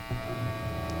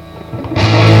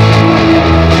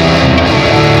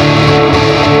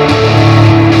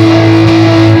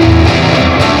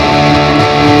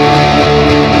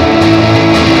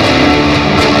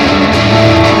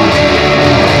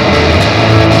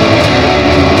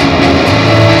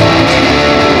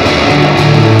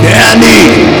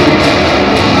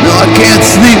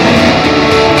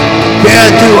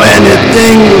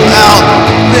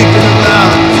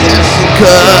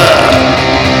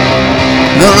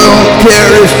don't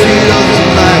care if she doesn't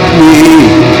like me.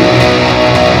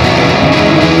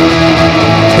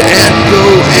 Can't go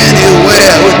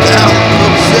anywhere without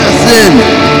obsessing.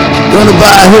 Gonna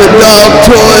buy her dog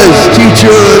toys, teach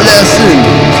her a lesson.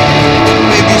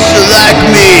 Maybe she'll like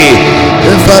me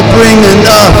if I bring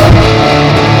enough.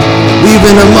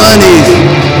 Even the money's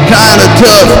kinda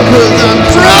tough, 'cause I'm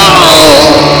broke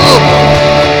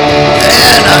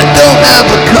and I don't have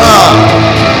a car.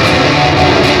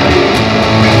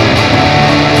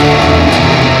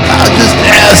 I'll just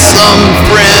ask some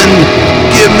friend,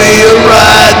 give me a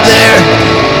ride there.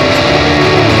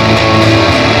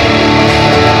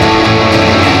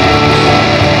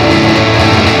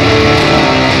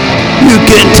 You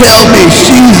can tell me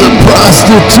she's a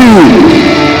prostitute,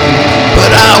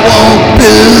 but I won't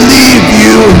believe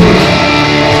you.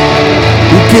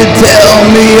 You can tell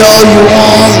me all you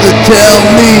want to tell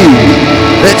me,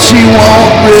 that she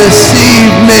won't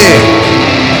receive me.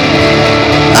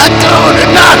 I go to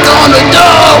knock on the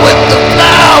door with the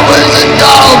flowers and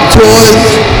dog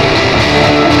toys.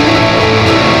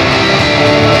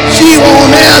 She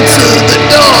won't answer the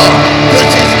door, 'cause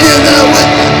she's in there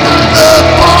with another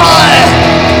boy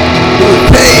who's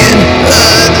paying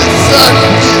her to suck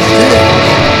his dick.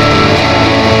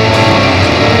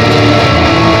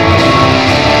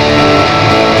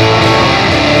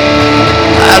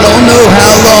 I don't know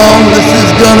how long this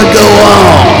is gonna go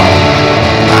on.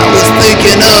 I was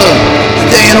thinking of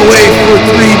staying away for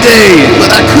 3 days, but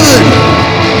I couldn't.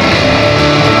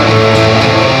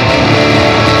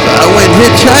 So I went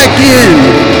hitchhiking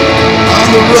on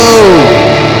the road,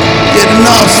 getting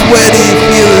all sweaty,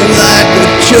 feeling like a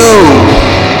chode.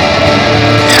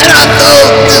 And I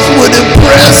thought this would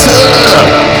impress her,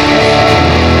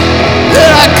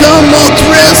 that I come all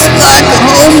dressed like a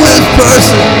homeless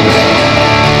person.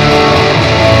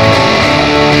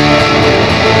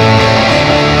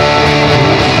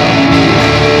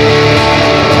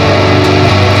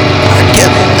 I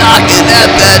kept knocking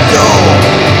at that door.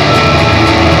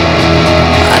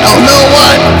 I don't know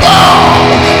what for.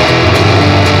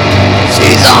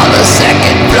 She's on the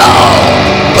 2nd floor,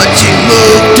 but she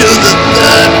moved to the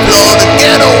 3rd floor to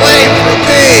get away from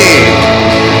me.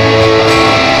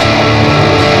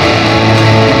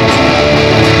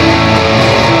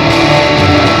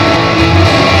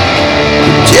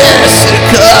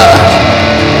 Jessica,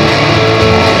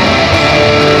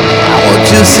 I want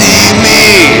you to see me.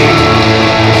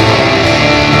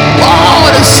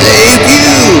 Wanna save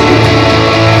you,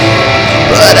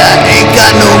 but I ain't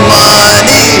got no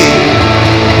money.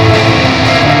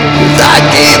 'Cause I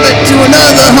gave it to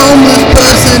another homeless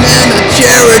person in a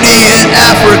charity in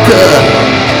Africa.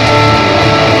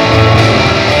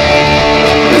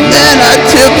 And then I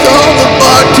tipped all the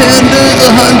bartenders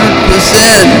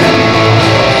 100%.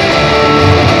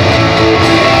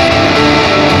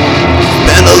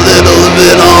 Spent a little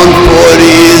bit on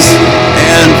 40s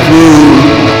and food.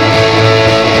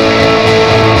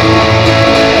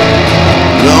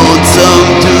 Loaned some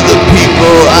to the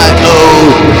people I owe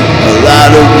a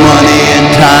lot of money and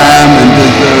time and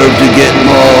deserve to get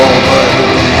more, but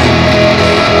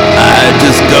I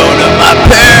just go to my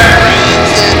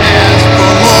parents and ask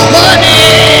for more money,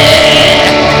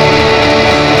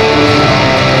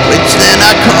 which then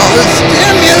I call a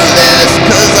stimulus,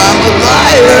 'cause I'm a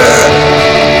liar.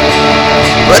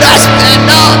 But I spent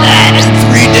all that in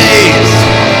 3 days.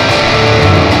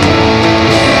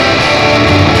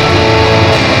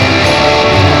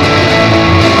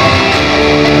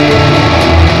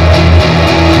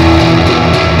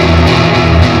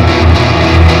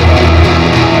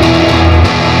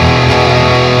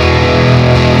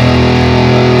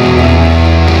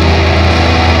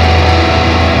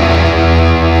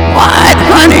 What,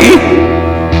 honey?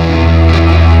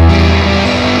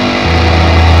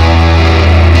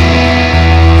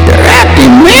 You're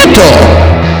acting mental.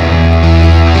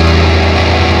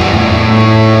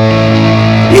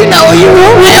 You know you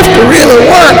won't have to really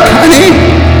work, honey.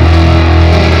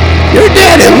 Your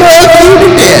daddy loves you to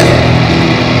death.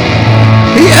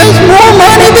 He has more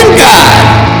money than God.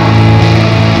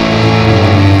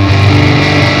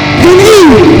 And he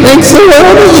thinks the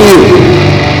world of you.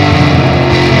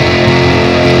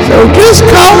 So just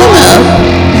call him up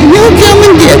and he'll come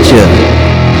and get you.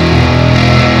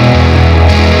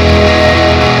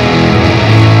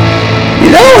 You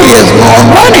know he has more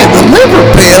money than liver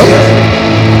pills.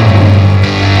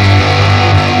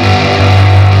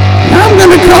 I'm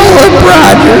gonna call up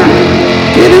Roger,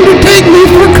 get him to take me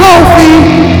for coffee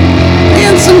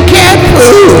and some cat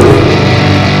food.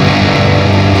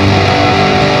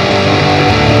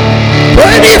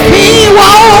 But if he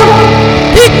won't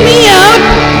pick me up,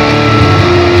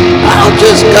 I'll just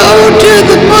just go to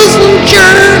the Muslim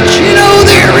church. You know,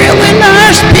 they're really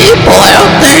nice people out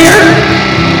there.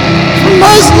 For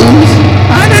Muslims,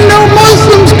 I didn't know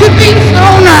Muslims could be so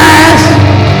nice.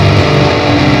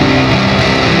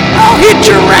 I'll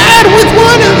hitch a ride with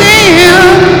one of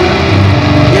them.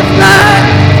 If not,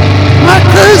 my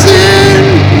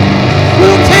cousin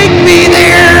will take me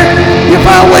there if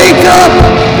I wake up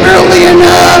early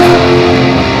enough.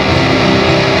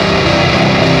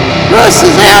 Russ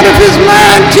is out of his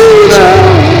mind too, though.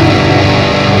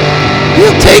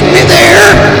 He'll take me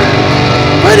there,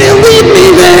 but he'll leave me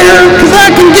there, 'cause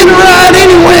I can get a ride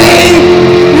anyway,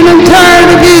 and I'm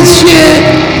tired of his shit.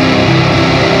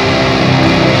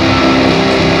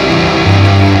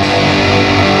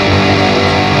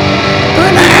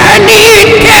 But I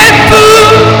need cat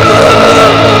food.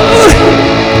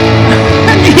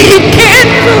 I need cat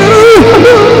food.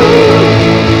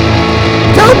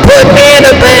 Don't put me in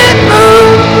a bad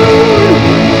mood,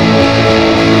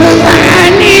 'cause I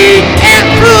need cat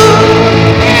food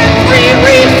and free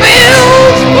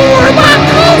refills for my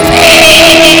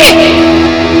coffee.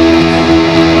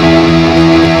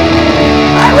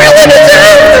 I really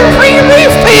deserve the free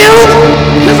refills,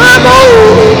 'cause I'm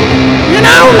old and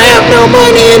I don't have no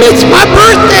money and it's my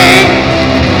birthday.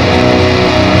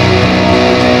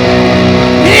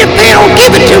 And if they don't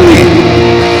give it to me,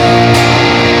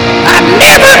 I'm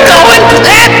never going to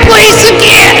that place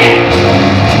again.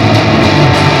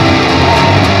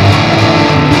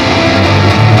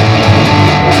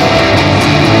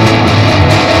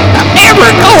 I'm never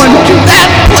going to that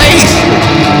place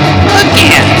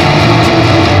again.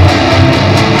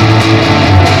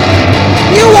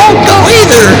 You won't go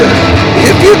either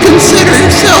if you consider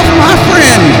yourself my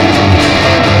friend.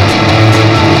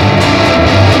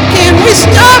 Can we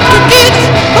stop to get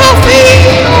coffee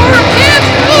or cat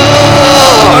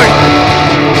food?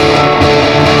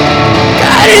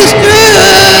 God is